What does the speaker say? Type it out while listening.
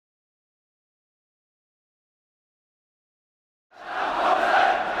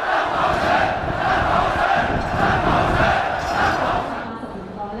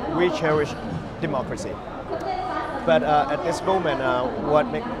cherish democracy. But at this moment, what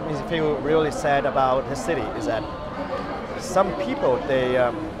makes me feel really sad about the city is that some people, they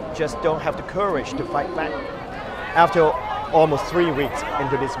just don't have the courage to fight back. After almost 3 weeks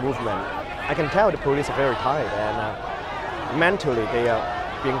into this movement, I can tell the police are very tired and mentally they are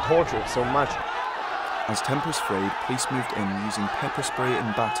being tortured so much. As tempers frayed, police moved in using pepper spray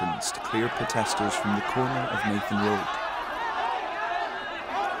and batons to clear protesters from the corner of Nathan Road.